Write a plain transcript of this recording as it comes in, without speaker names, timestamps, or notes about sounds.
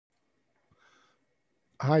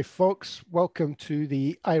Hi, folks. Welcome to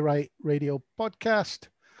the I Write Radio podcast.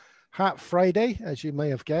 Hat Friday, as you may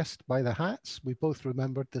have guessed by the hats. We both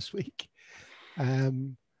remembered this week.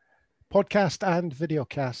 Podcast and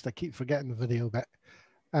videocast. I keep forgetting the video bit.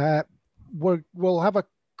 We'll have a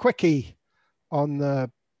quickie on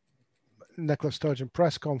the Nicola Sturgeon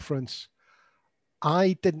press conference.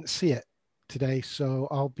 I didn't see it today, so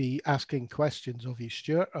I'll be asking questions of you,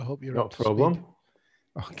 Stuart. I hope you're up to problem.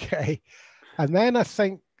 speed. Okay. And then I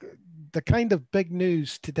think the kind of big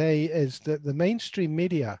news today is that the mainstream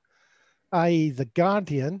media, i.e. The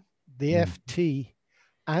Guardian, the FT,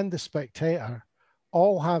 and The Spectator,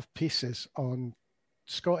 all have pieces on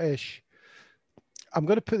Scottish, I'm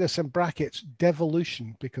going to put this in brackets,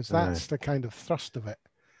 devolution, because that's the kind of thrust of it,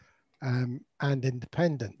 and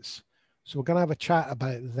independence. So we're going to have a chat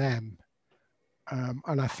about them.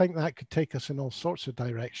 And I think that could take us in all sorts of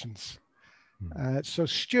directions. So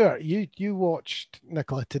Stuart, you watched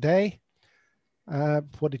Nicola today.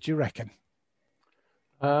 What did you reckon?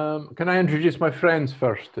 Can I introduce my friends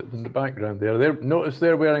first in the background there? Notice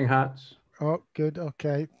they're wearing hats. Oh, good.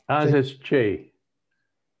 Okay. As is Che.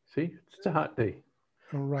 See, it's a hat day.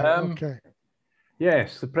 All right. Okay.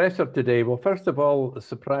 Yes, the presser today. Well, first of all, the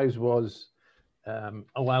surprise was,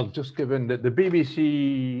 well, just given that the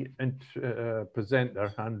BBC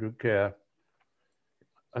presenter, Andrew Kerr,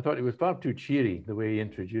 I thought he was far too cheery the way he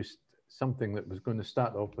introduced something that was going to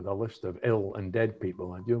start off with a list of ill and dead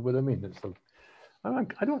people. Do you know what I mean? It's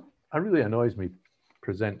like, it really annoys me,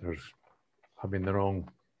 presenters having the wrong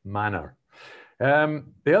manner.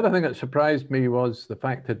 The other thing that surprised me was the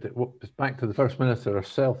fact that it was back to the First Minister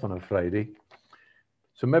herself on a Friday.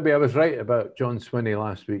 So maybe I was right about John Swinney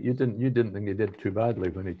last week. You didn't think he did too badly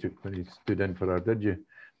when he stood in for her, did you,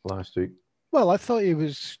 last week? Well, I thought he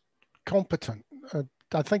was competent.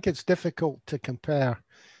 I think it's difficult to compare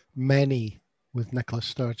many with Nicola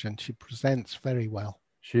Sturgeon. She presents very well.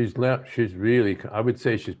 She's really, I would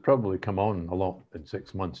say she's probably come on a lot in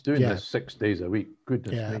 6 months, doing this 6 days a week.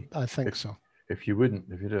 Goodness me. I think so. If you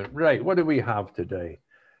don't. Right, what do we have today?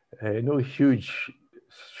 No huge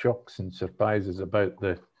shocks and surprises about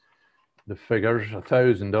the figures.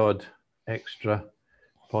 1,000 odd extra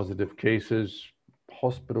positive cases.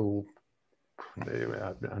 Hospital,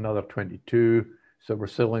 another 22. So we're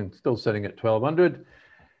still sitting at 1,200.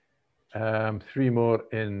 3 more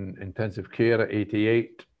in intensive care at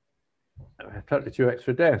 88. 32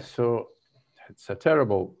 extra deaths. So it's a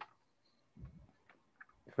terrible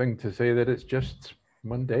thing to say that it's just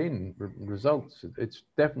mundane results. It's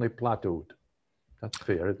definitely plateaued. That's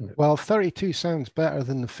fair, isn't it? Well, 32 sounds better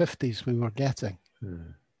than the 50s we were getting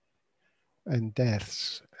in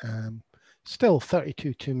deaths. Still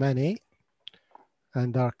 32 too many.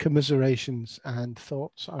 And our commiserations and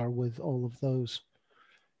thoughts are with all of those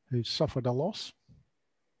who suffered a loss.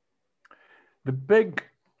 The big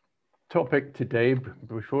topic today,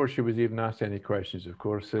 before she was even asked any questions, of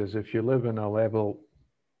course, is if you live in a level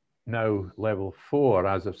 4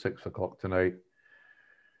 as of 6 o'clock tonight,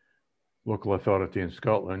 local authority in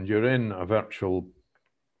Scotland, you're in a virtual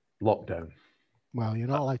lockdown. Well, you're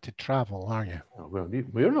not allowed to travel, are you? Oh, well,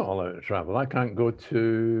 we're not allowed to travel. I can't go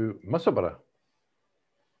to Musselburgh.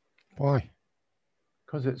 Why?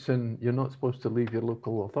 Because you're not supposed to leave your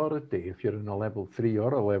local authority if you're in a level 3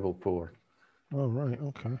 or a level 4. Oh, right,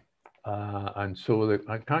 okay. And so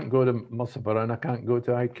I can't go to Musselburgh and I can't go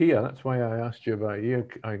to IKEA. That's why I asked you about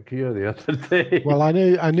IKEA the other day. Well, I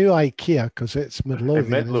knew IKEA because it's Midlothian.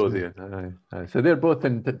 Midlothian. So they're both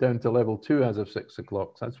down to level 2 as of 6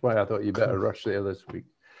 o'clock. So that's why I thought you better rush there this week.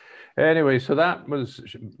 Anyway, so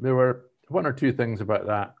there were 1 or 2 things about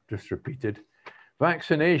that just repeated.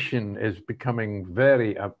 Vaccination is becoming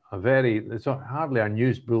there's hardly a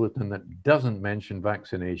news bulletin that doesn't mention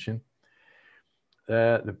vaccination.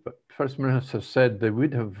 The First Minister said they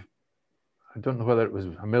would have, I don't know whether it was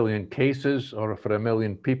 1 million cases or for 1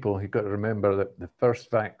 million people. You've got to remember that the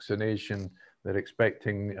first vaccination, they're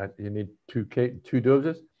expecting, you need 2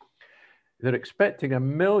 doses. They're expecting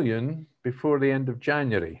 1 million before the end of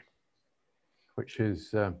January, which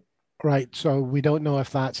is... Right, so we don't know if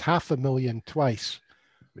that's 500,000 twice.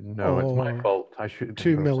 No, it's my fault. I should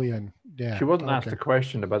 2 million. Yeah. She wasn't asked a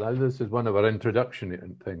question about that. This is one of our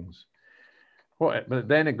introduction things. But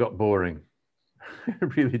then it got boring.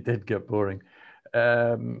 It really did get boring.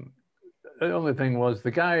 The only thing was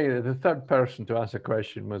the third person to ask a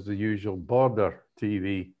question was the usual Border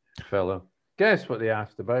TV fellow. Guess what they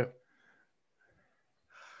asked about?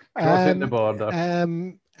 Crossing the border.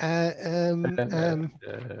 And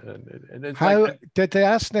it's How like, did they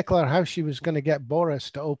ask Nicola how she was going to get Boris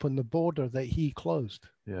to open the border that he closed?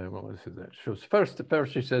 yeah, well, this is it. So first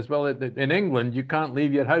she says, well, in England, you can't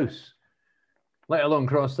leave your house, let alone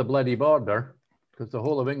cross the bloody border, because the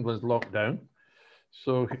whole of England's locked down.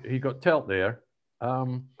 So he got telt there.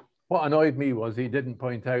 What annoyed me was he didn't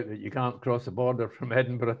point out that you can't cross the border from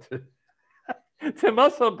Edinburgh to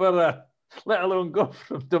Musselburgh, let alone go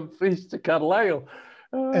from Dumfries to Carlisle.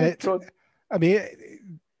 I mean,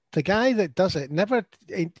 the guy that does it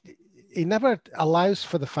he never allows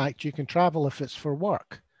for the fact you can travel if it's for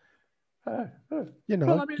work. You know,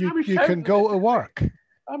 well, I mean, you can go to work.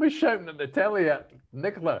 I was shouting at the telly at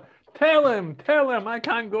Nicola, tell him, I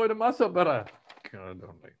can't go to Musselburgh. God, I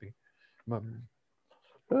don't like me.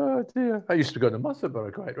 Oh dear. I used to go to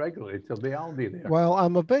Musselburgh quite regularly till the Aldi there. Well,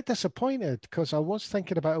 I'm a bit disappointed because I was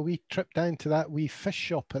thinking about a wee trip down to that wee fish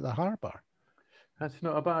shop at the harbour. That's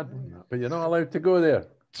not a bad one, but you're not allowed to go there.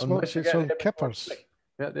 Smokes its own kippers.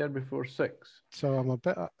 Get there before 6. So I'm a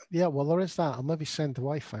bit, yeah, well, there is that. I'll maybe send the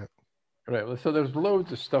wife out. Right, well, so there's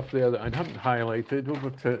loads of stuff there that I haven't highlighted.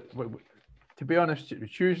 Over to be honest,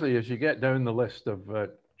 it's usually as you get down the list of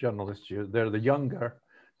journalists, they're the younger,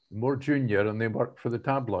 more junior, and they work for the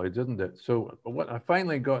tabloids, isn't it? So what I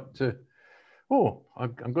finally got to,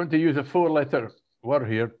 I'm going to use a 4-letter word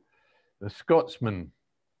here. The Scotsman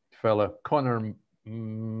fella, Connor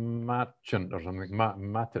Matchant or something,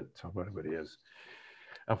 Mattit, or whatever he is.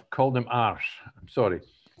 I've called him Arse. I'm sorry.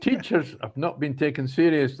 Teachers have not been taken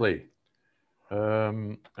seriously.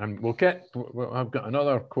 And I've got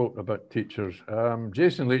another quote about teachers.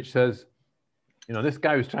 Jason Leitch says, you know, this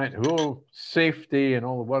guy was trying to, safety and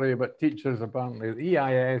all the worry about teachers, apparently, the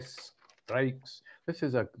EIS strikes.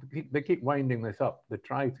 They keep winding this up. They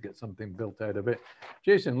try to get something built out of it.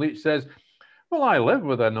 Jason Leitch says, well, I live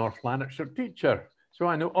with a North Lanarkshire teacher, so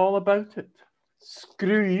I know all about it.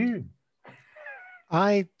 Screw you.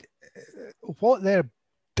 What they're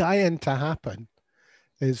dying to happen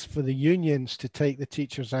is for the unions to take the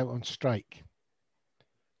teachers out on strike.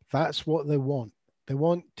 That's what they want. They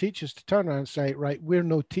want teachers to turn around and say, right, we're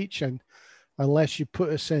no teaching unless you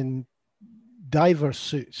put us in diver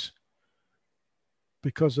suits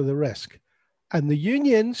because of the risk. And the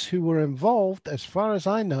unions who were involved, as far as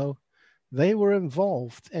I know, they were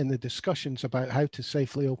involved in the discussions about how to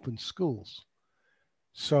safely open schools.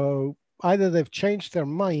 So either they've changed their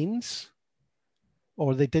minds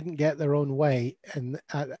or they didn't get their own way in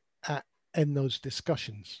those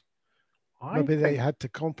discussions. Maybe they had to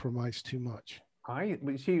compromise too much.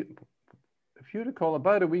 See, if you recall,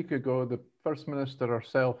 about a week ago, the First Minister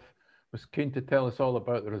herself was keen to tell us all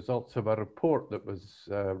about the results of a report that was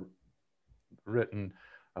written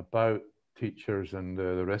about teachers and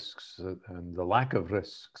the risks and the lack of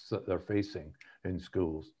risks that they're facing in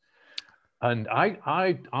schools. And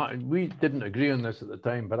we didn't agree on this at the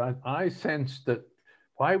time, but I sensed that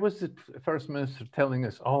why was the First Minister telling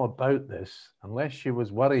us all about this unless she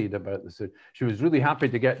was worried about this? She was really happy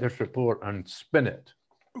to get this report and spin it.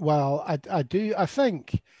 Well, I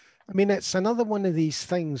think, I mean, it's another one of these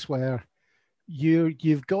things where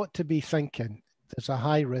you've got to be thinking there's a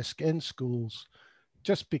high risk in schools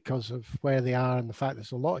just because of where they are and the fact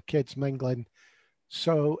there's a lot of kids mingling.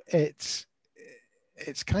 So it's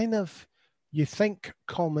kind of, you think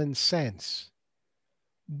common sense.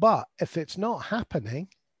 But if it's not happening,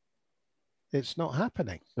 it's not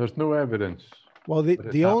happening. There's no evidence. Well,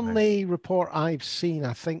 the only report I've seen,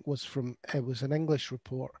 I think, it was an English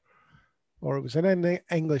report, or it was an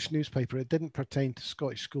English newspaper. It didn't pertain to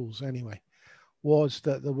Scottish schools anyway, was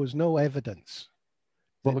that there was no evidence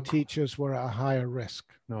that teachers were at a higher risk.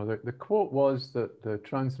 No, the quote was that the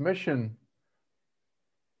transmission,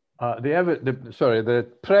 the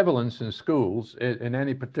prevalence in schools in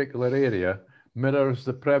any particular area mirrors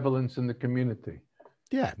the prevalence in the community.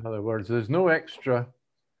 Yeah. In other words, there's no extra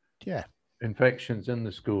infections in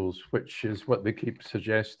the schools, which is what they keep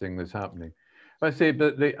suggesting is happening. I say,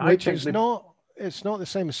 but it's not the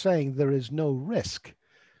same as saying there is no risk.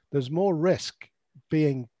 There's more risk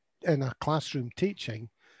being in a classroom teaching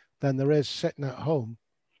than there is sitting at home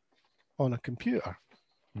on a computer.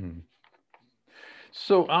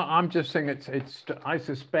 So I'm just saying I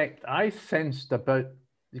sensed about,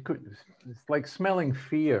 it's like smelling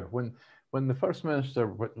fear when the First Minister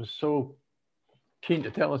was so keen to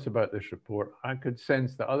tell us about this report. I could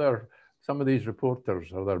sense that some of these reporters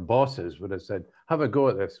or their bosses would have said, have a go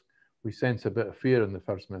at this. We sense a bit of fear in the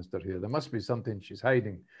First Minister here. There must be something she's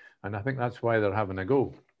hiding. And I think that's why they're having a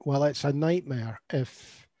go. Well, it's a nightmare.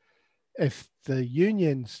 If the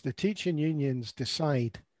unions, the teaching unions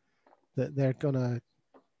decide that they're going to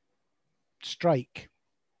strike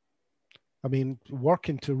I mean,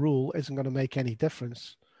 working to rule isn't going to make any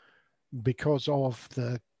difference because of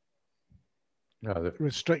the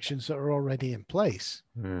restrictions that are already in place.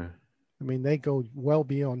 Yeah. I mean, they go well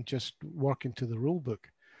beyond just working to the rule book.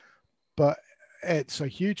 But it's a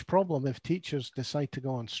huge problem if teachers decide to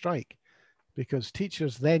go on strike, because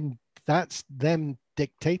teachers then, that's them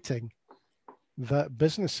dictating that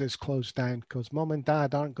businesses close down because mom and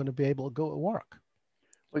dad aren't going to be able to go to work.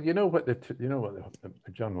 Well, you know what the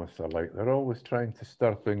journalists are like. They're always trying to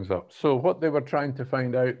stir things up. So what they were trying to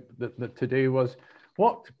find out that today was,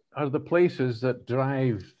 what are the places that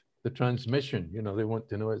drive the transmission? You know, they want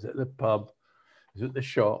to know, is it the pub? Is it the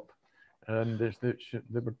shop? And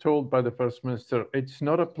they were told by the First Minister, it's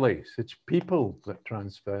not a place, it's people that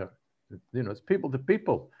transfer. You know, it's people to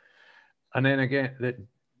people. And then again, that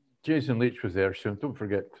Jason Leitch was there, so don't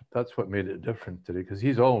forget, that's what made it different today, because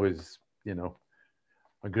he's always, you know,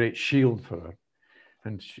 a great shield for her.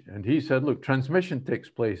 And he said, look, transmission takes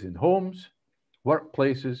place in homes,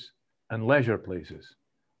 workplaces, and leisure places.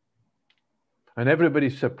 And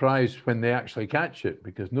everybody's surprised when they actually catch it,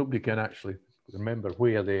 because nobody can actually remember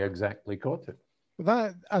where they exactly caught it.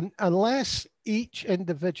 That, unless each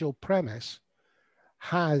individual premise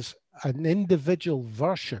has an individual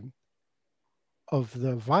version of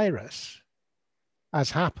the virus,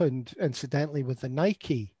 as happened incidentally with the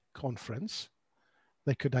Nike conference,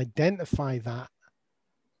 they could identify that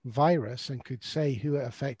virus and could say who it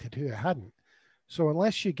affected, who it hadn't. So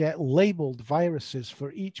unless you get labeled viruses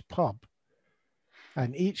for each pub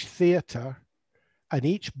and each theater and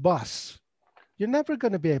each bus, you're never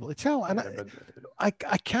going to be able to tell. And I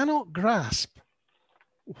cannot grasp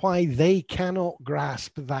why they cannot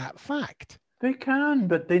grasp that fact. They can,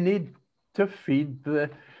 but they need to feed the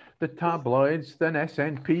tabloids an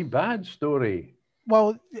SNP bad story.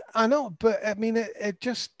 Well, I know, but I mean, it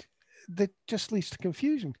just leads to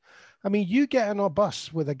confusion. I mean, you get on a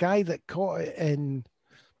bus with a guy that caught it in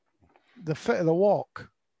the foot of the walk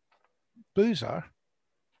boozer,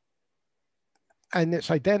 and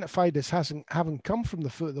it's identified as having come from the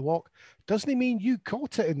foot of the walk, doesn't mean you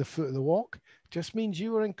caught it in the foot of the walk. Just means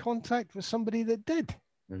you were in contact with somebody that did.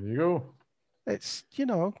 There you go. It's, you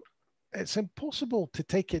know, it's impossible to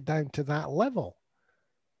take it down to that level.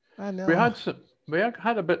 I know. We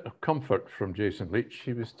had a bit of comfort from Jason Leitch.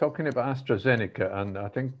 He was talking about AstraZeneca, and I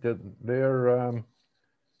think that they're,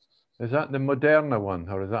 is that the Moderna one,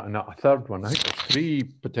 or is that a third one? I think there's 3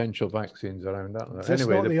 potential vaccines around that. Is this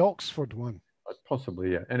not the Oxford one?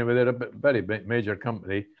 Possibly, yeah. Anyway, they're a very major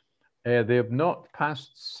company. They have not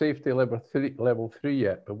passed safety level 3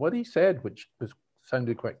 yet. But what he said, which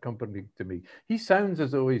sounded quite comforting to me, he sounds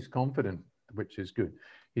as though he's confident, which is good.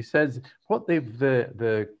 He says what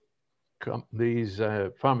these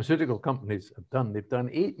pharmaceutical companies have done, they've done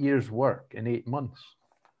 8 years' work in 8 months.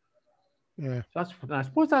 Yeah. So I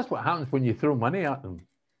suppose that's what happens when you throw money at them.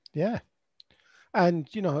 Yeah. And,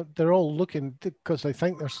 you know, they're all looking, because I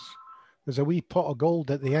think there's a wee pot of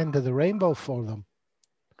gold at the end of the rainbow for them.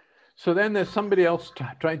 So then there's somebody else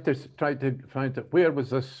trying to find out, where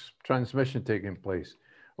was this transmission taking place?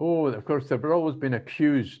 Oh, of course, they've always been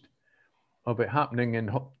accused of it happening in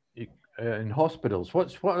hospitals.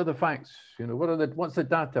 What are the facts? You know, what's the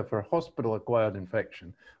data for hospital-acquired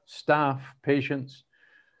infection? Staff, patients.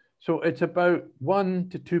 So it's about 1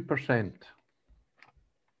 to 2%.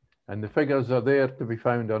 And the figures are there to be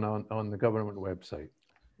found on the government website.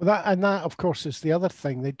 Well, that, of course, is the other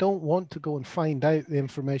thing. They don't want to go and find out the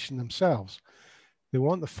information themselves. They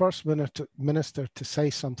want the First Minister to say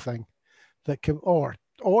something that can, or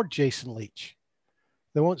Jason Leitch.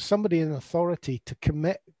 They want somebody in authority to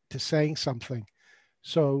commit to saying something.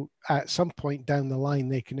 So at some point down the line,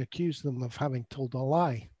 they can accuse them of having told a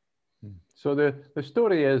lie. So the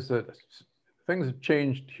story is that things have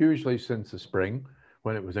changed hugely since the spring,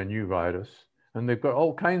 when it was a new virus. And they've got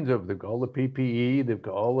all kinds of, they've got all the PPE, they've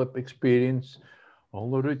got all the experience, all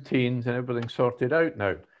the routines and everything sorted out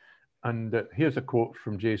now. And here's a quote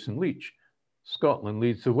from Jason Leitch. Scotland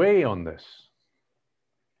leads the way on this.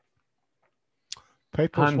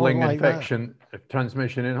 Papers handling like infection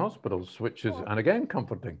transmission in hospitals, which is, and again,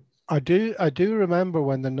 comforting. I do remember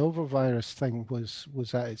when the Novavirus thing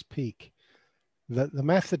was at its peak, that the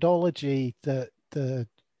methodology that the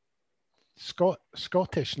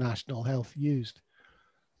Scottish National Health used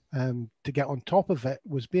to get on top of it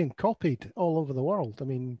was being copied all over the world. I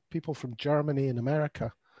mean, people from Germany and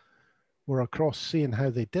America were across seeing how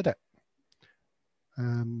they did it.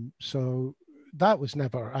 So that was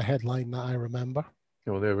never a headline that I remember.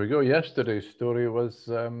 Oh, there we go. Yesterday's story was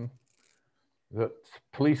that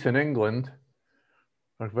police in England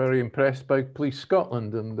are very impressed by Police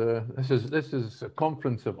Scotland, and this is a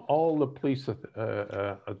conference of all the police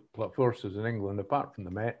forces in England, apart from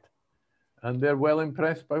the Met, and they're well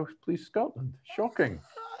impressed by Police Scotland. Shocking.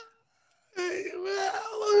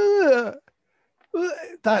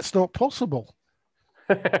 That's not possible.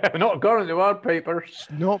 Not according to our papers.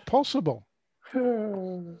 It's not possible.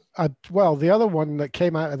 Well, the other one that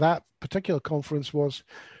came out of that particular conference was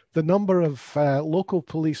the number of local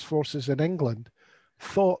police forces in England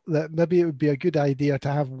thought that maybe it would be a good idea to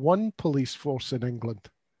have one police force in England.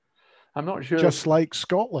 I'm not sure. Just like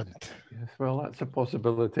Scotland. Yes, well, that's a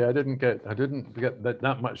possibility. I didn't get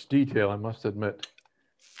that much detail, I must admit.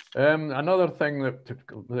 Another thing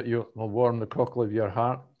that you will warm the cockle of your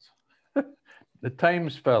hearts. The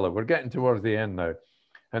Times fella. We're getting towards the end now.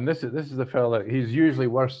 And this is the fella, he's usually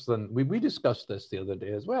worse than, we discussed this the other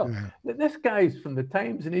day as well. Yeah. This guy's from the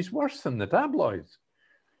Times and he's worse than the tabloids.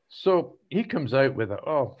 So he comes out with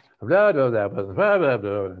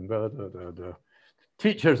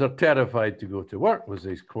teachers are terrified to go to work, was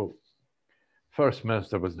his quote. First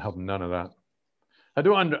Minister was having none of that. I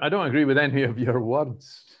don't agree with any of your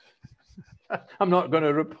words. I'm not going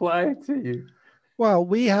to reply to you. Well,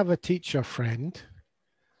 we have a teacher friend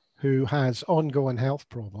who has ongoing health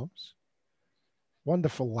problems.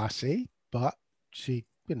 Wonderful lassie, but she,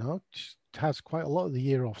 has quite a lot of the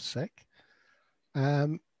year off sick.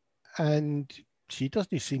 And she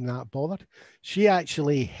doesn't seem that bothered. She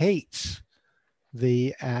actually hates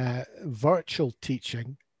the virtual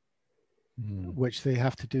teaching, which they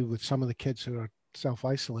have to do with some of the kids who are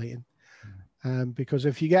self-isolating. Because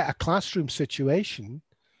if you get a classroom situation,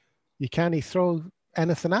 you can't throw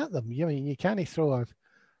anything at them. You can't throw a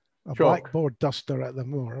blackboard duster at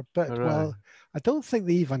them or a bit. Right. Well, I don't think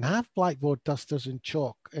they even have blackboard dusters and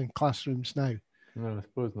chalk in classrooms now. No, I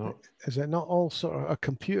suppose not. Is it not all sort of a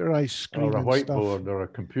computerized screen or a whiteboard or a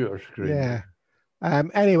computer screen? Yeah.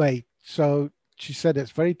 Anyway, so she said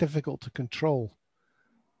it's very difficult to control.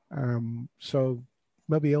 So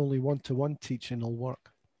maybe only one-to-one teaching will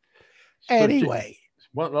work. So anyway.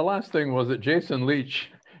 The last thing was that Jason Leitch,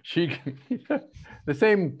 the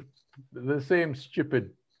same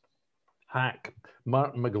stupid hack,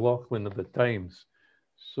 Martin McLaughlin of the Times.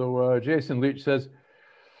 So Jason Leitch says,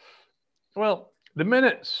 well, the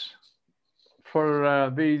minutes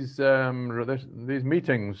for these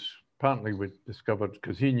meetings, apparently we discovered,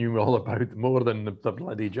 because he knew all about it more than the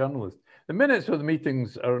bloody journalist. The minutes of the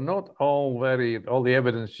meetings are not all the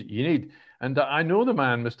evidence you need. And I know the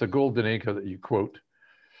man, Mr. Goldenacre, that you quote,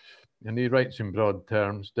 and he writes in broad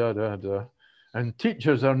terms, and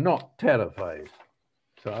teachers are not terrified.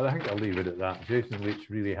 So I think I'll leave it at that. Jason Leitch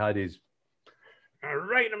really had his, I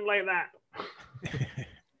write him like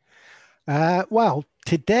that. Well,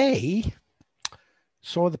 today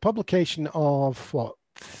saw the publication of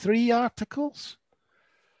 3 articles?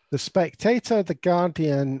 The Spectator, The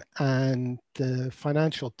Guardian, and the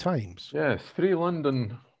Financial Times. Yes, 3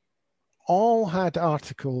 London. All had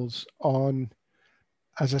articles on,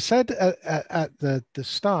 as I said at the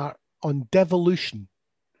start, on devolution.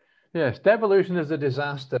 Yes, devolution is a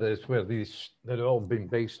disaster, is where they've all been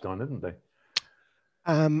based on, isn't they?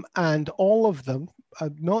 And all of them,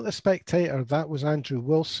 not the Spectator, that was Andrew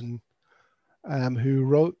Wilson, who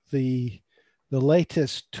wrote the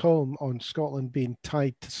latest tome on Scotland being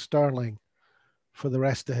tied to sterling for the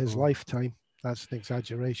rest of his lifetime. That's an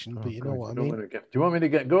exaggeration, but you know what I mean. Do you want me to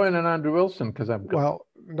get going on Andrew Wilson? Because I'm well,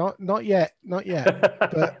 not yet.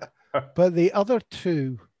 but the other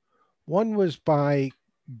 2, one was by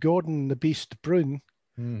Gordon the Beast Brune,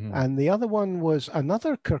 and the other one was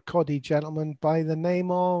another Kirkcaldy gentleman by the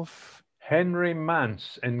name of Henry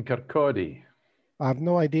Mance in Kirkcaldy. I have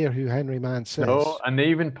no idea who Henry Mance is. No, and they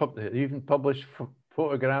even published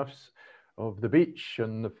photographs of the beach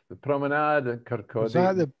and the promenade at Kirkcaldy. Is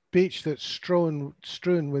that the beach that's strewn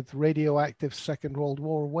with radioactive Second World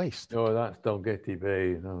War waste? Oh, that's Dalgety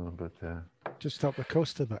Bay, but just up the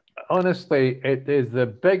coast of it. Honestly, it is the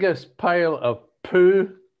biggest pile of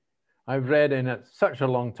poo I've read in such a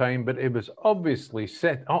long time, but it was obviously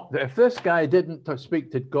set up. If this guy didn't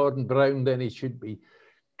speak to Gordon Brown, then he should be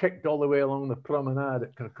kicked all the way along the promenade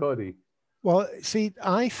at Kirkcaldy. Well, see,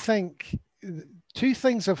 I think 2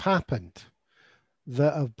 things have happened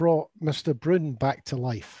that have brought Mr. Brune back to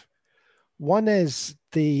life. One is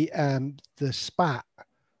the spat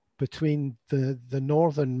between the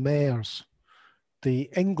northern mayors, the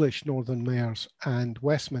English northern mayors, and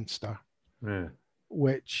Westminster,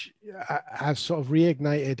 which has sort of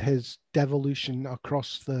reignited his devolution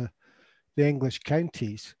across the English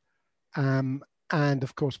counties. And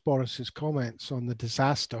of course, Boris's comments on the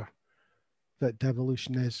disaster that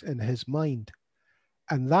devolution is in his mind.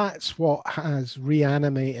 And that's what has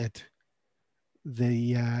reanimated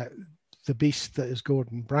the beast that is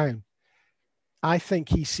Gordon Brown. I think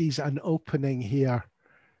he sees an opening here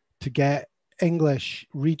to get English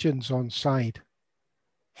regions on side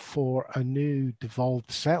for a new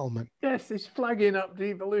devolved settlement. Yes, he's flagging up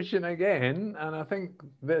devolution again, and I think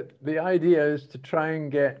that the idea is to try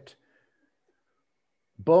and get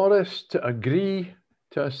Boris to agree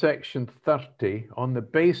to a Section 30 on the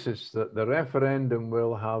basis that the referendum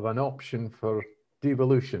will have an option for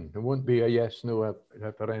devolution. It won't be a yes/no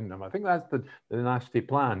referendum. I think that's the nasty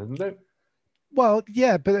plan, isn't it? Well,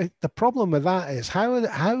 yeah, but the problem with that is how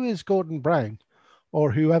is Gordon Brown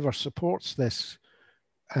or whoever supports this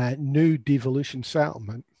new devolution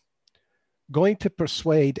settlement going to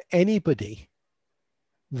persuade anybody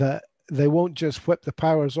that they won't just whip the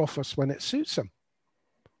powers off us when it suits them?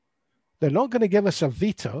 They're not going to give us a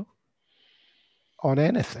veto on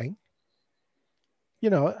anything.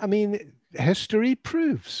 You know, I mean, history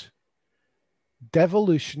proves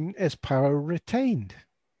devolution is power retained.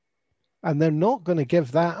 And they're not going to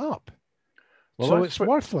give that up. Well, so it's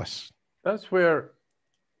worthless. That's where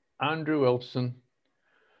Andrew Wilson,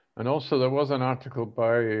 and also there was an article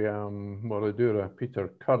by Moradura,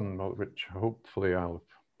 Peter Kern, which hopefully I'll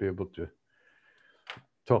be able to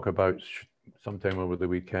talk about sometime over the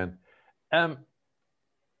weekend.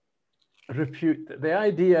 Refute the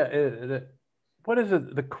idea that, what is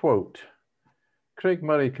it, the quote? Craig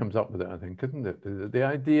Murray comes up with it, I think, isn't it? The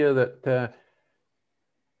idea that,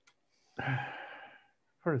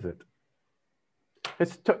 where is it?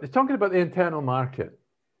 It's talking about the internal market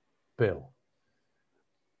bill.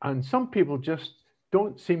 And some people just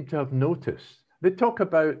don't seem to have noticed. They talk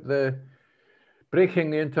about the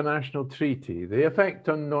breaking the international treaty, the effect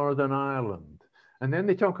on Northern Ireland. And then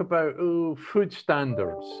they talk about, food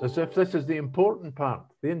standards, as if this is the important part.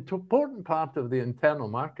 The important part of the internal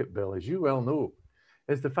market bill, as you well know,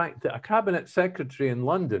 is the fact that a cabinet secretary in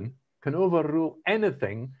London can overrule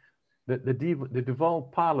anything that the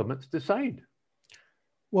devolved parliaments decide.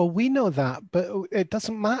 Well, we know that, but it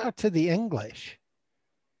doesn't matter to the English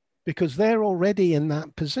because they're already in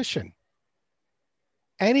that position.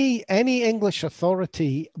 Any English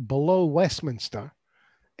authority below Westminster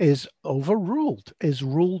is overruled, is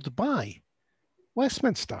ruled by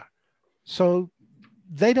Westminster. So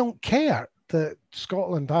they don't care that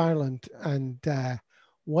Scotland, Ireland, and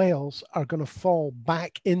Wales are going to fall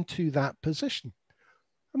back into that position.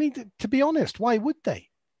 I mean, to be honest, why would they?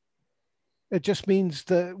 It just means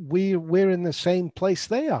that we're in the same place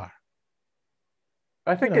they are.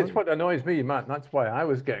 I think it's what annoys me, Matt. That's why I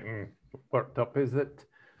was getting worked up, is that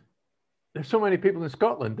there's so many people in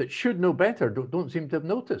Scotland that should know better, don't seem to have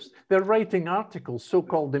noticed. They're writing articles,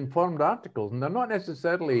 so-called informed articles, and they're not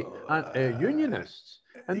necessarily unionists,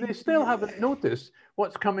 and they still haven't noticed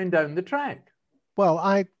what's coming down the track. Well,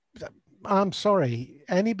 I'm sorry.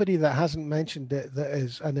 Anybody that hasn't mentioned it that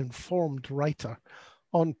is an informed writer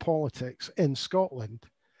on politics in Scotland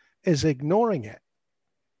is ignoring it.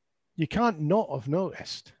 You can't not have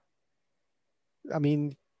noticed. I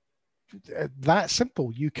mean, that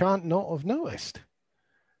simple. You can't not have noticed.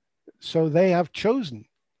 So they have chosen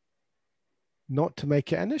not to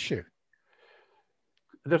make it an issue.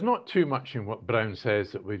 There's not too much in what Brown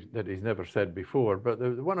says that he's never said before, but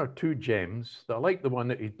there's one or two gems. I like the one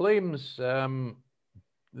that he blames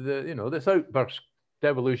this outburst.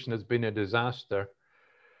 Devolution has been a disaster.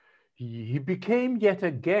 He became yet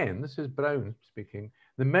again, this is Brown speaking,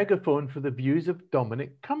 the megaphone for the views of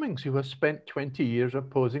Dominic Cummings, who has spent 20 years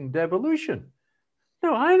opposing devolution.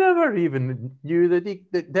 No, I never even knew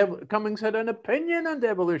that Cummings had an opinion on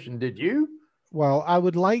devolution. Did you? Well, I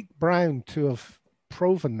would like Brown to have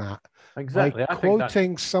proven that exactly by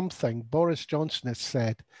quoting something Boris Johnson has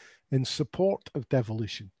said in support of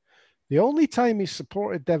devolution. The only time he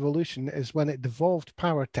supported devolution is when it devolved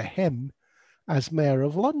power to him as mayor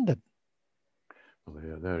of London. Well,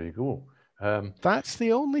 yeah, there you go. That's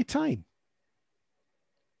the only time.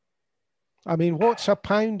 I mean, what's a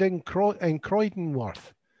pound in Croydon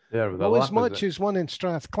worth? Well, as much as one in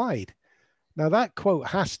Strathclyde. Now, that quote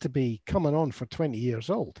has to be coming on for 20 years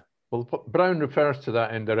old. Well, Brown refers to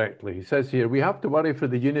that indirectly. He says here, we have to worry for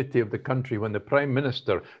the unity of the country when the Prime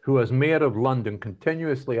Minister, who as Mayor of London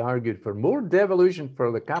continuously argued for more devolution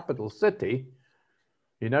for the capital city,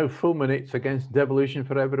 he now fulminates against devolution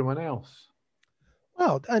for everyone else.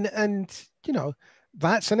 Well, and you know,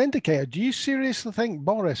 that's an indicator. Do you seriously think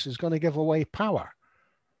Boris is going to give away power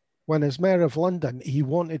when as Mayor of London, he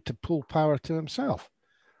wanted to pull power to himself?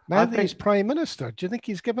 Now that he's Prime Minister, do you think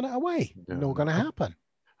he's giving it away? No, not going to happen.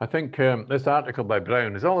 I think this article by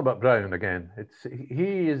Brown is all about Brown again.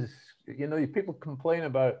 He you know, people complain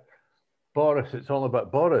about Boris, it's all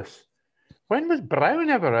about Boris. When was Brown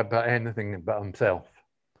ever about anything about himself?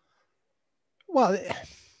 Well,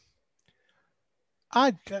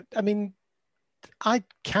 I mean, I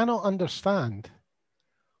cannot understand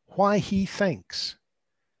why he thinks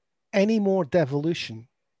any more devolution,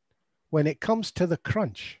 when it comes to the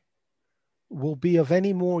crunch, will be of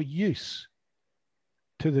any more use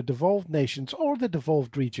to the devolved nations or the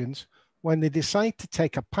devolved regions when they decide to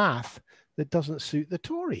take a path that doesn't suit the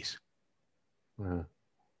Tories. Yeah.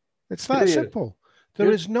 It's that simple.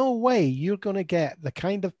 There is no way you're going to get the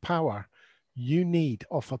kind of power you need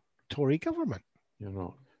off a Tory government. You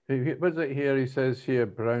know, was it here? He says here,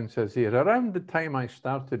 Brown says here, around the time I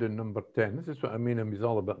started in number 10, this is what I mean, and he's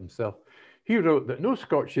all about himself. He wrote that no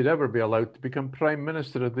Scot should ever be allowed to become Prime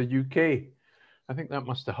Minister of the UK. I think that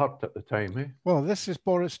must have hurt at the time, eh? Well, this is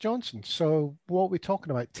Boris Johnson. So what are we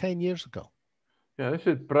talking about 10 years ago? Yeah, this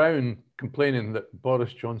is Brown complaining that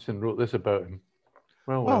Boris Johnson wrote this about him.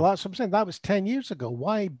 Well, that's what I'm saying. That was 10 years ago.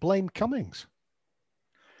 Why blame Cummings?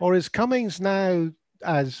 Or is Cummings now,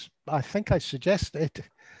 as I think I suggested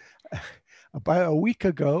about a week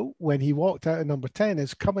ago when he walked out of number 10,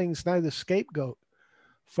 is Cummings now the scapegoat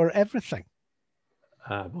for everything?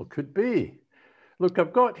 Well, could be. Look,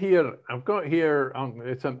 I've got here,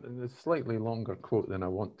 it's a slightly longer quote than I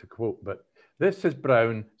want to quote, but this is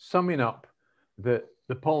Brown summing up the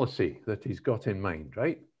policy that he's got in mind,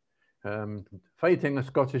 right? Fighting a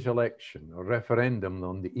Scottish election or referendum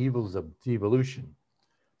on the evils of devolution.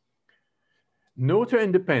 No to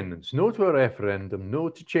independence, no to a referendum, no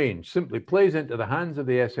to change, simply plays into the hands of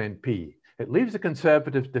the SNP. It leaves the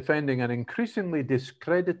Conservatives defending an increasingly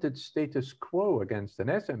discredited status quo against an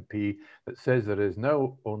SNP that says there is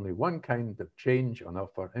now only one kind of change on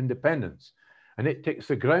offer, independence. And it takes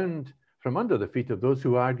the ground from under the feet of those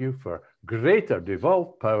who argue for greater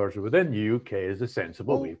devolved powers within the UK as a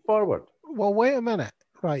sensible way forward. Well, wait a minute,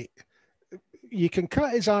 right? You can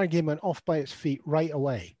cut his argument off by its feet right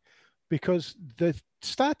away, because the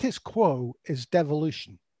status quo is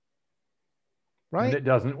devolution, right? And it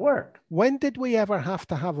doesn't work. When did we ever have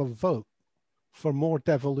to have a vote for more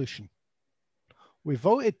devolution? We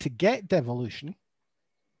voted to get devolution.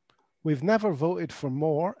 We've never voted for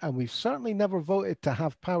more, and we've certainly never voted to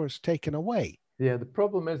have powers taken away. Yeah, the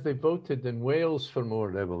problem is they voted in Wales for more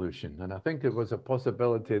devolution, and I think it was a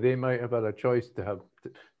possibility they might have had a choice to have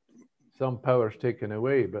some powers taken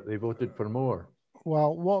away, but they voted for more.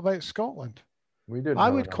 Well, what about Scotland? We didn't. I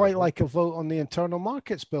would quite like a vote on the Internal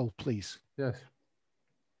Markets Bill, please. Yes.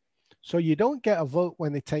 So you don't get a vote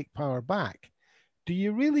when they take power back. Do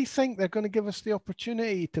you really think they're going to give us the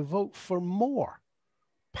opportunity to vote for more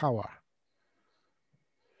power?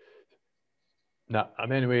 No, I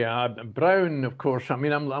mean, anyway, Brown, of course, I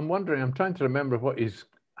mean, I'm wondering, I'm trying to remember what his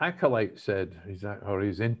acolyte said, or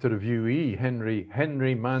his interviewee,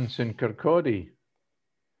 Henry Manson Kirkcaldy.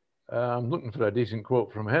 I'm looking for a decent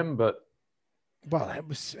quote from him, but... Well,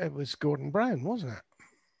 it was Gordon Brown, wasn't it?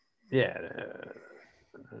 Yeah,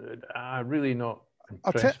 I'm really not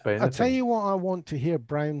impressed by anything. I'll tell you what I want to hear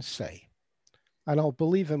Brown say, and I'll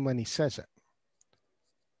believe him when he says it.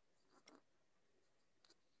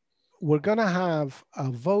 We're going to have a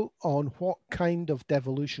vote on what kind of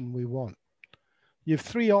devolution we want. You have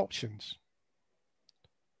three options.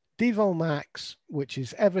 Devol Max, which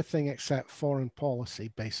is everything except foreign policy,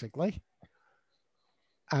 basically,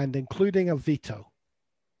 and including a veto.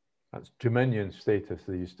 That's Dominion status,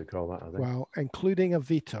 they used to call that, I think. Well, including a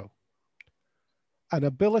veto. An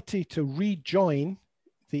ability to rejoin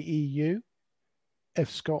the EU if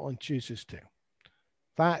Scotland chooses to.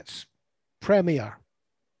 That's premier.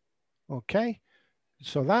 Okay,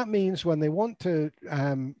 so that means when they want to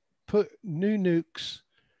put new nukes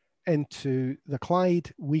into the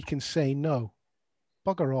Clyde, we can say no,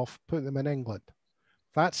 bugger off, put them in England.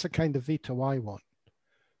 That's the kind of veto I want.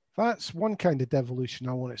 That's one kind of devolution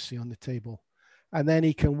I want to see on the table. And then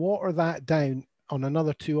he can water that down on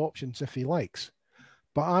another two options if he likes.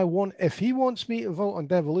 But if he wants me to vote on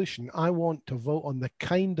devolution, I want to vote on the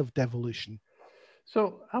kind of devolution.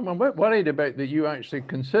 So I'm a bit worried about that you actually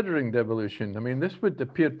considering devolution. I mean, this would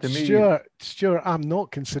appear to me... Stuart, I'm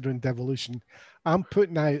not considering devolution. I'm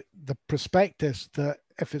putting out the prospectus that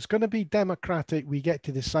if it's going to be democratic, we get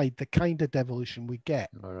to decide the kind of devolution we get.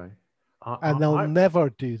 All right. And they'll never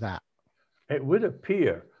do that. It would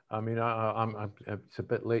appear, I mean, it's a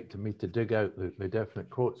bit late to me to dig out the definite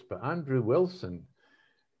quotes, but Andrew Wilson,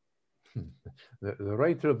 the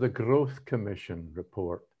writer of the Growth Commission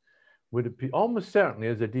report, would be almost certainly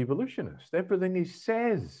as a devolutionist. Everything he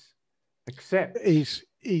says, except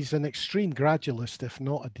he's an extreme gradualist, if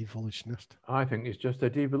not a devolutionist. I think he's just a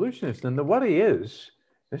devolutionist. And the worry is,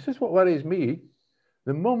 this is what worries me.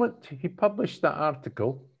 The moment he published that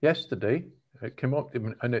article yesterday, it came up,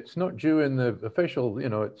 and it's not due in the official,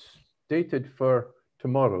 it's dated for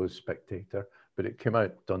tomorrow's Spectator, but it came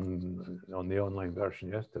out on the online version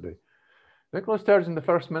yesterday. Nicola Sturgeon, the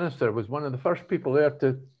First Minister, was one of the first people there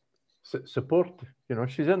to support.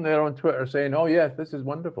 She's in there on Twitter saying, oh, yes, this is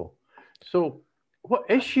wonderful. So what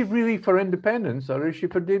is she really for independence, or is she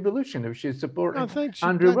for devolution if she's supporting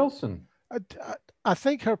Andrew Wilson? I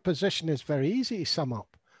think her position is very easy to sum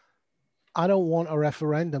up. I don't want a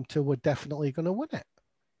referendum till we're definitely going to win it.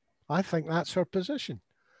 I think that's her position.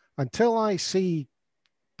 Until I see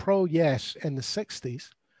pro-yes in the 60s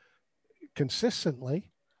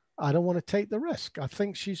consistently, I don't want to take the risk. I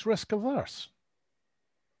think she's risk averse.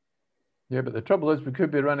 Yeah, but the trouble is we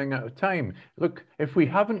could be running out of time. Look, if we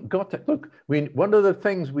haven't got it, one of the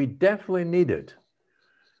things we definitely needed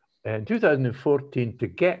in 2014 to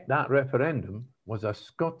get that referendum was a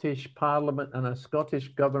Scottish Parliament and a Scottish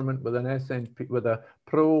government with an SNP, with a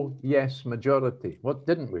pro-yes majority. What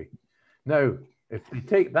didn't we? Now, if we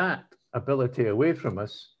take that ability away from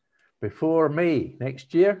us before May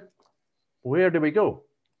next year, where do we go?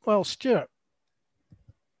 Well, Stuart,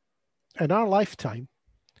 in our lifetime,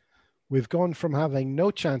 we've gone from having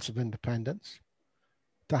no chance of independence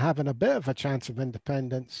to having a bit of a chance of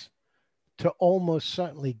independence to almost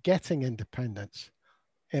certainly getting independence.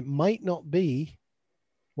 It might not be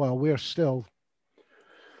while we're still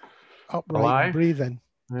upright and breathing,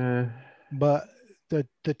 but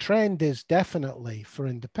the trend is definitely for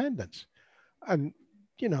independence. And,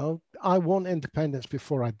 I want independence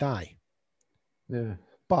before I die. Yeah.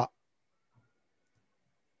 But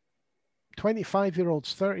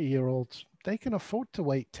 25-year-olds, 30-year-olds, they can afford to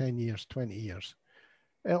wait 10 years, 20 years.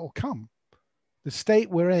 It'll come. The state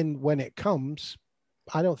we're in when it comes,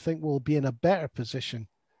 I don't think we'll be in a better position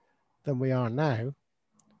than we are now,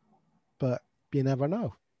 but you never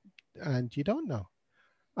know. And you don't know.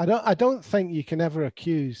 I don't think you can ever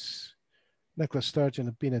accuse Nicola Sturgeon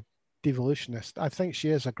of being a devolutionist. I think she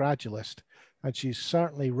is a gradualist, and she's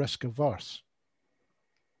certainly risk averse.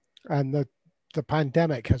 And the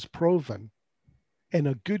pandemic has proven in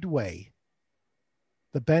a good way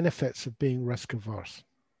the benefits of being risk averse.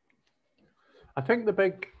 I think the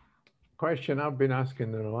big question I've been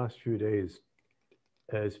asking in the last few days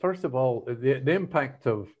is, first of all, the impact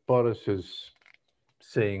of Boris's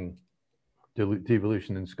saying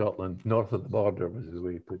devolution in Scotland, north of the border, was the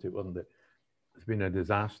way he put it, wasn't it? It's been a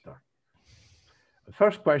disaster. The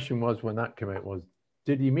first question was, when that came out, was,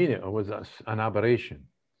 did he mean it, or was that an aberration?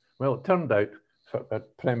 Well, it turned out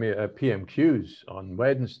at PMQs on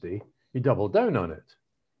Wednesday, he doubled down on it,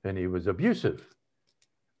 and he was abusive.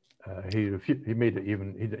 He made it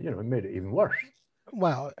even, he made it even worse.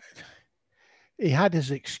 Well, he had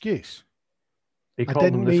his excuse. He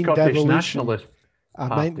called them the Scottish Nationalist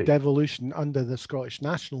Party. I meant devolution under the Scottish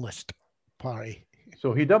Nationalist Party.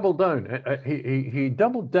 So he doubled down. He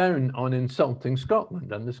doubled down on insulting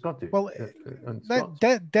Scotland and the Scottish. Well,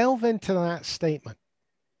 delve into that statement.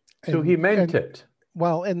 So he meant it.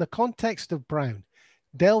 Well, in the context of Brown,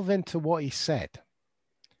 delve into what he said.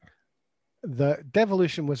 The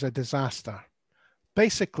devolution was a disaster,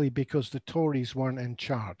 basically because the Tories weren't in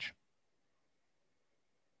charge.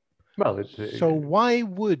 Well, so why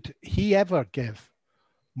would he ever give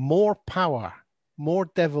more power, more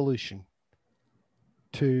devolution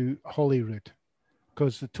to Holyrood?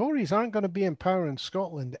 Because the Tories aren't going to be in power in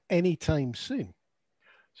Scotland anytime soon.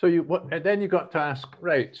 So then you got to ask,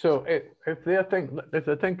 right? So if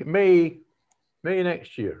they think May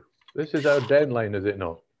next year, this is our deadline, is it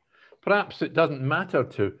not? Perhaps it doesn't matter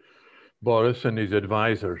to Boris and his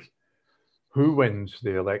advisors who wins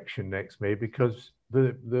the election next May, because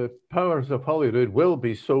the powers of Holyrood will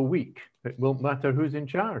be so weak, it won't matter who's in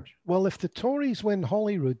charge. Well, if the Tories win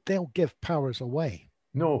Holyrood, they'll give powers away.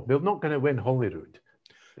 No, they're not going to win Holyrood.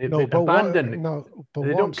 They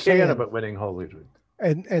don't care about winning Holyrood.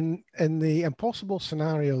 In the impossible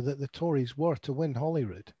scenario that the Tories were to win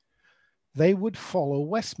Holyrood, they would follow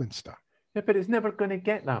Westminster. Yeah, but it's never going to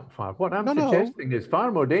get that far. What I'm suggesting is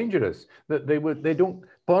far more dangerous. That they don't.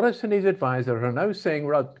 Boris and his advisor are now saying,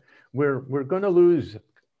 we're going to lose.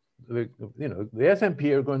 The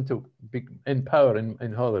SNP are going to be in power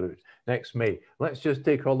in Holyrood next May. Let's just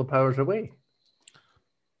take all the powers away.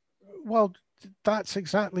 Well, that's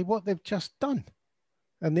exactly what they've just done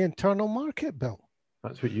in the Internal Market Bill.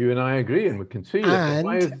 That's what you and I agree, and we can see it.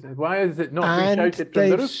 Why is it not being shouted from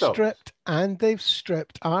the rooftops? They've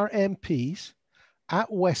stripped our MPs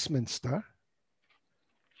at Westminster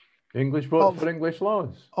English vote for English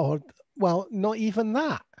laws. Or, well, not even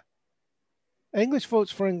that. English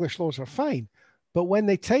votes for English laws are fine, but when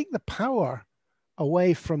they take the power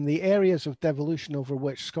away from the areas of devolution over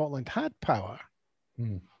which Scotland had power,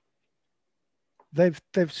 they've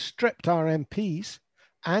stripped our MPs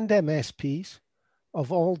and MSPs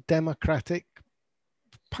of all democratic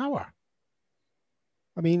power.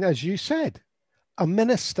 I mean, as you said, a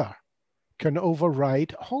minister can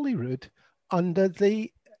override Holyrood under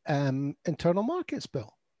the Internal Markets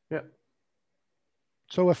Bill. Yeah.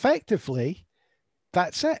 So effectively,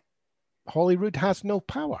 that's it. Holyrood has no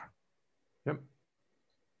power. Yep.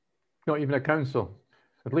 Not even a council.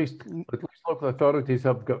 At least local authorities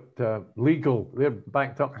have got legal, they're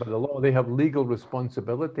backed up by the law. They have legal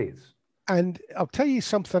responsibilities. And I'll tell you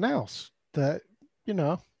something else that, you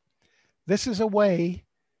know, this is a way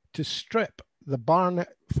to strip the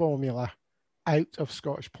Barnett formula out of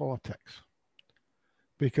Scottish politics.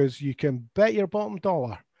 Because you can bet your bottom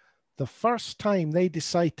dollar, the first time they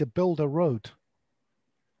decide to build a road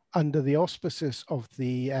under the auspices of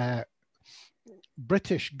the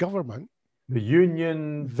British government, the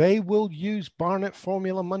Union, they will use Barnett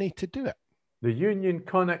formula money to do it. The Union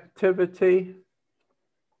Connectivity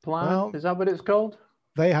Plan, well, is that what it's called?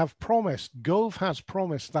 They have promised, Gove has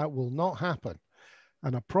promised that will not happen.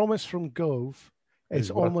 And a promise from Gove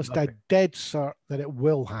is almost a dead cert that it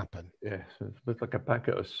will happen. Yes, it's a bit like a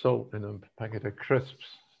packet of salt and a packet of crisps.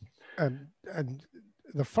 And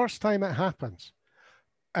the first time it happens,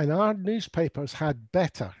 and our newspapers had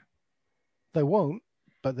better, they won't,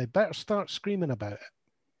 but they better start screaming about it.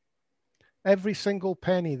 Every single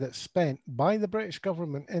penny that's spent by the British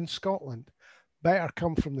government in Scotland better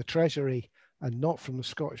come from the Treasury and not from the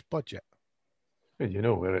Scottish budget. And you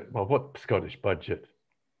know where it, well, what Scottish budget?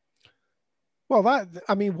 Well,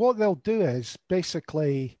 I mean, what they'll do is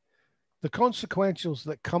basically the consequentials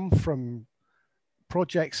that come from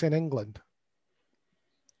projects in England,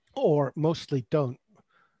 or mostly don't,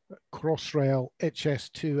 Crossrail,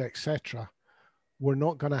 HS2, etc., we're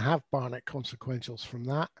not going to have Barnett consequentials from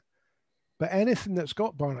that. But anything that's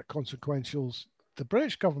got Barnett consequentials, the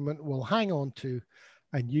British government will hang on to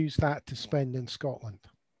and use that to spend in Scotland.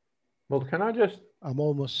 Well, can I just... I'm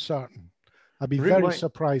almost certain. I'd be very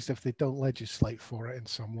surprised if they don't legislate for it in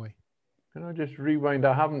some way. Can I just rewind?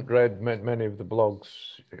 I haven't read many of the blogs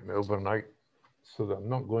overnight, so that I'm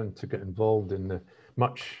not going to get involved in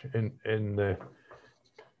much in the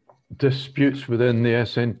disputes within the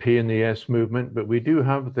SNP and the Yes movement, but we do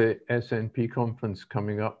have the SNP conference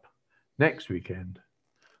coming up next weekend.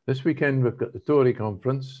 This weekend, we've got the Tory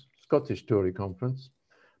conference, Scottish Tory conference,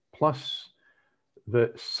 plus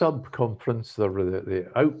the sub-conference, the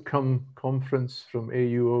outcome conference from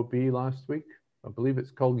AUOB last week. I believe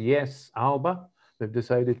it's called Yes Alba. They've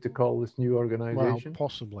decided to call this new organization. Well,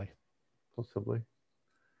 possibly. Possibly.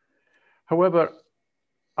 However,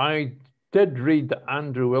 I did read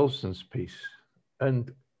Andrew Wilson's piece,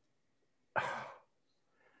 and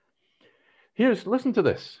listen to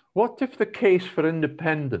this. What if the case for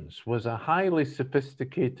independence was a highly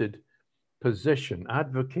sophisticated position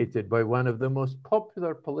advocated by one of the most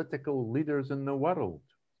popular political leaders in the world?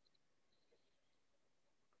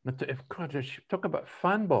 If God, talk about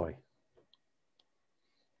fanboy.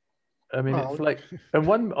 I mean, it's like, and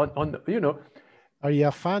one on you know. Are you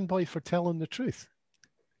a fanboy for telling the truth?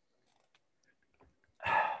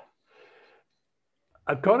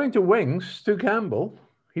 According to Wings, Stu Campbell,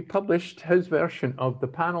 he published his version of the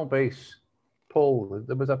panel-based poll.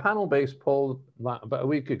 There was a panel-based poll about a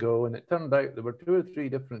week ago, and it turned out there were 2 or 3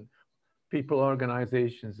 different people,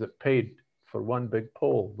 organizations that paid for one big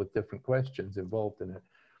poll with different questions involved in it.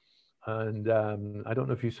 And I don't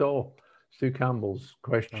know if you saw Stu Campbell's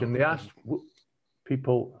question. They asked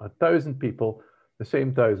people, 1,000 people, the same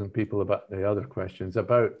 1,000 people about the other questions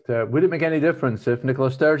about, would it make any difference if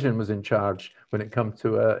Nicola Sturgeon was in charge when it comes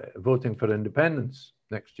to voting for independence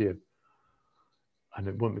next year? And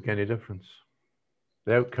it won't make any difference.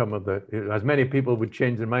 The outcome of as many people would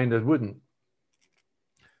change their mind as wouldn't.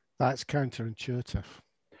 That's counterintuitive.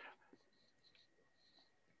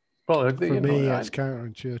 Well, for me, it's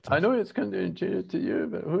counterintuitive. I know it's counterintuitive to you,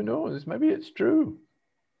 but who knows? Maybe it's true.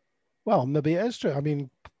 Well, maybe it is true. I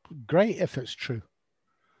mean, great if it's true.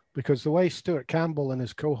 Because the way Stuart Campbell and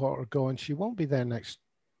his cohort are going, she won't be there next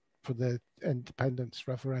for the independence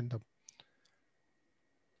referendum.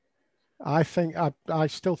 I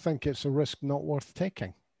still think it's a risk not worth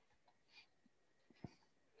taking.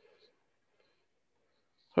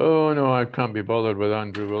 Oh no, I can't be bothered with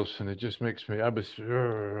Andrew Wilson. It just makes me.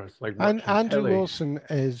 It's like. And Andrew Wilson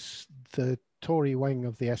is the Tory wing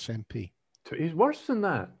of the SNP. He's worse than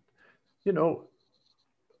that. You know,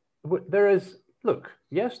 there is, look,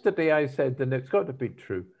 yesterday I said, and it's got to be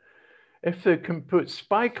true, if they can put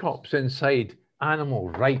spy cops inside animal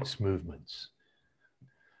rights movements,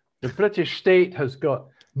 the British state has got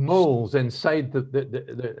moles inside the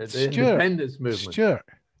independence movement. Stuart,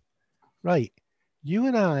 right. You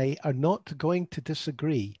and I are not going to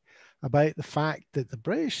disagree about the fact that the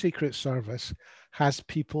British Secret Service has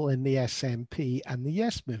people in the SNP and the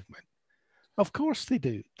Yes movement. Of course they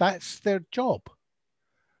do. That's their job.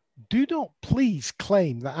 Do not please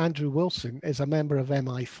claim that Andrew Wilson is a member of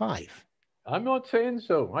MI5. I'm not saying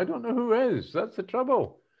so. I don't know who is. That's the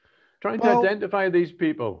trouble. Trying to identify these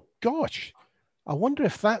people. Gosh, I wonder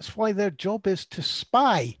if that's why their job is to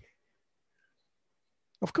spy.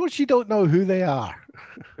 Of course you don't know who they are.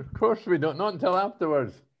 Of course we don't. Not until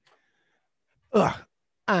afterwards.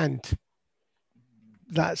 And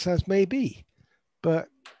that's as may be. But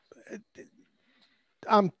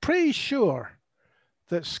I'm pretty sure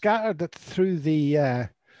that scattered through the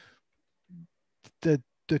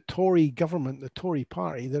Tory government, the Tory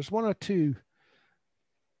party, there's one or two,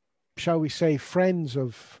 shall we say, friends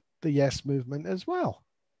of the Yes movement as well.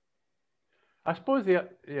 I suppose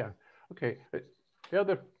okay.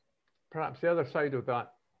 Perhaps the other side of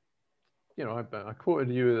that, you know, I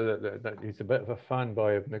quoted you that he's a bit of a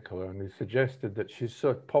fanboy of Nicola, and he suggested that she's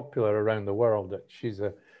so popular around the world that she's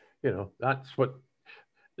a, you know, that's what,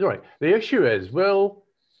 right. The issue is, well,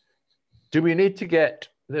 do we need to get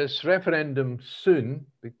this referendum soon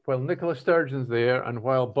while Nicola Sturgeon's there and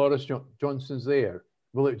while Boris Johnson's there?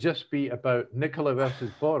 Will it just be about Nicola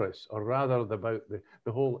versus Boris, or rather about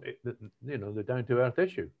the whole, you know, the down-to-earth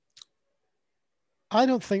issue? I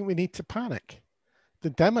don't think we need to panic. The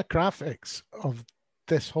demographics of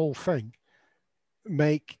this whole thing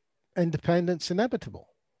make independence inevitable.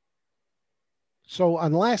 So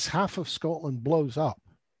unless half of Scotland blows up,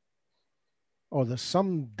 or there's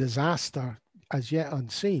some disaster as yet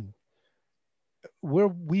unseen,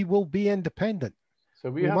 we will be independent. So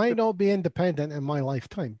we might not be independent in my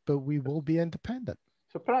lifetime, but we will be independent.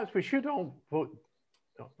 So perhaps we should all vote,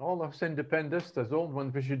 all us independistas, old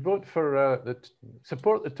ones, we should vote for,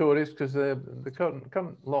 support the Tories, because the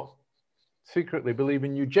current lot secretly believe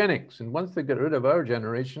in eugenics. And once they get rid of our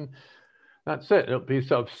generation, that's it. It'll be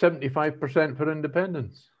sort of 75% for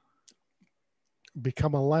independence.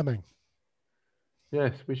 Become a lemming.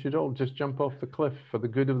 Yes, we should all just jump off the cliff for the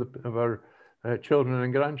good of our children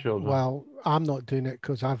and grandchildren. Well, I'm not doing it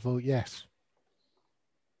because I vote yes.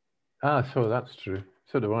 Ah, so that's true.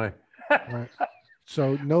 So do I. Right.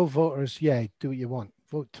 So no voters, yeah, do what you want.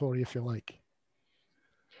 Vote Tory if you like.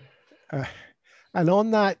 And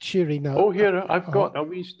on that cheery note... Oh, here, I've got a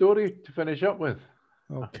wee story to finish up with.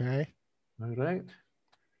 Okay. All right.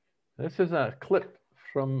 This is a clip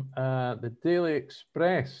from the Daily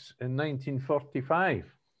Express in 1945.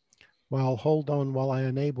 Well, hold on while I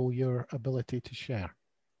enable your ability to share.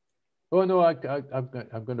 Oh, no,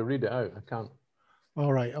 I'm going to read it out. I can't.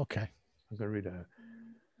 All right, okay. I'm going to read it out.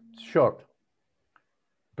 It's short.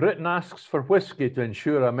 Britain asks for whiskey to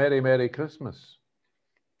ensure a merry, merry Christmas.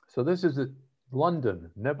 So this is London,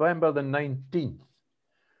 November the 19th,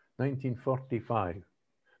 1945.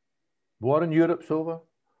 War in Europe's over.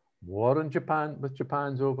 War in Japan with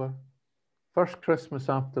Japan's over. First Christmas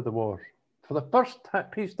after the war. For the first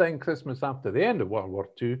peacetime Christmas after the end of World War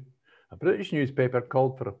II, a British newspaper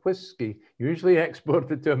called for a whiskey, usually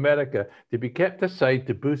exported to America, to be kept aside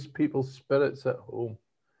to boost people's spirits at home.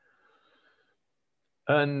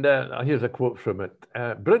 And here's a quote from it.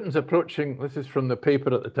 Britain's approaching, this is from the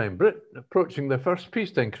paper at the time, Britain approaching the first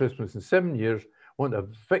peacetime Christmas in 7 years, want a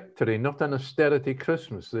victory, not an austerity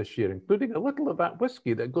Christmas this year, including a little of that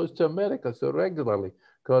whiskey that goes to America so regularly,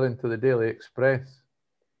 according to the Daily Express.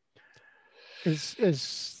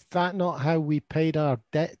 Is that not how we paid our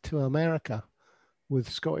debt to America with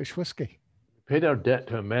Scottish whiskey? We paid our debt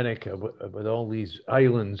to America with all these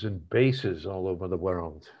islands and bases all over the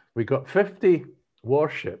world. We got 50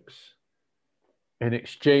 warships in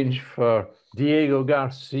exchange for Diego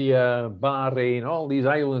Garcia, Bahrain, all these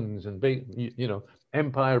islands and, you know,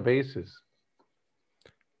 empire bases.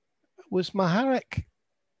 Was Maharik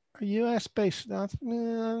a US base?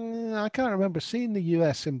 I can't remember seeing the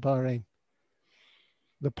US in Bahrain.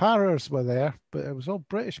 The Parers were there, but it was all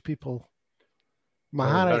British people.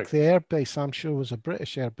 Maharik, the air base, I'm sure, was a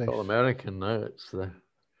British air base. All American now. It's the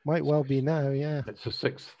might well be now, yeah. It's the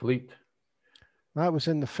 6th Fleet. That was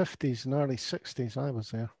in the 50s and early 60s. I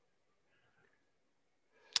was there.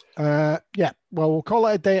 Yeah, well, we'll call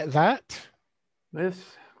it a day at that. Yes.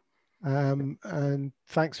 And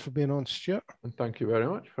thanks for being on, Stuart. And thank you very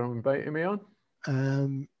much for inviting me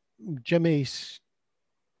on. Jimmy's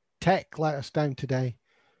tech let us down today.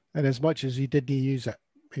 And as much as he didn't use it,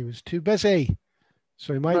 he was too busy.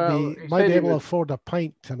 So he might Well, be he might said be he able to was- afford a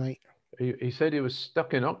pint tonight. He said he was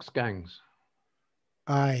stuck in ox gangs,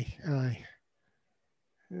 Aye.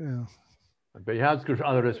 Yeah. but he has got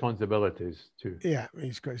other responsibilities too. Yeah,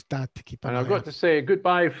 he's got his dad to keep an And eye I've got on. to say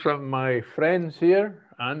goodbye from my friends here,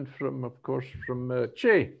 and from, of course, from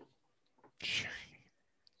Che.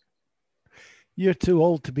 You're too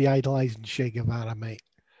old to be idolizing Che Guevara, mate.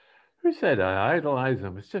 Who said I idolize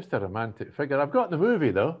him? It's just a romantic figure. I've got the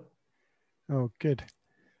movie though. Oh, good.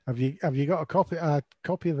 Have you got a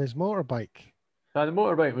copy of his motorbike? The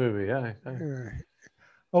motorbike movie, yeah.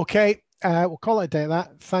 Okay, we'll call it a day at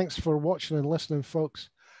that. Thanks for watching and listening, folks.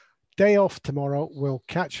 Day off tomorrow. We'll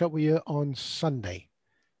catch up with you on Sunday.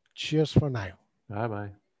 Cheers for now.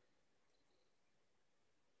 Bye-bye.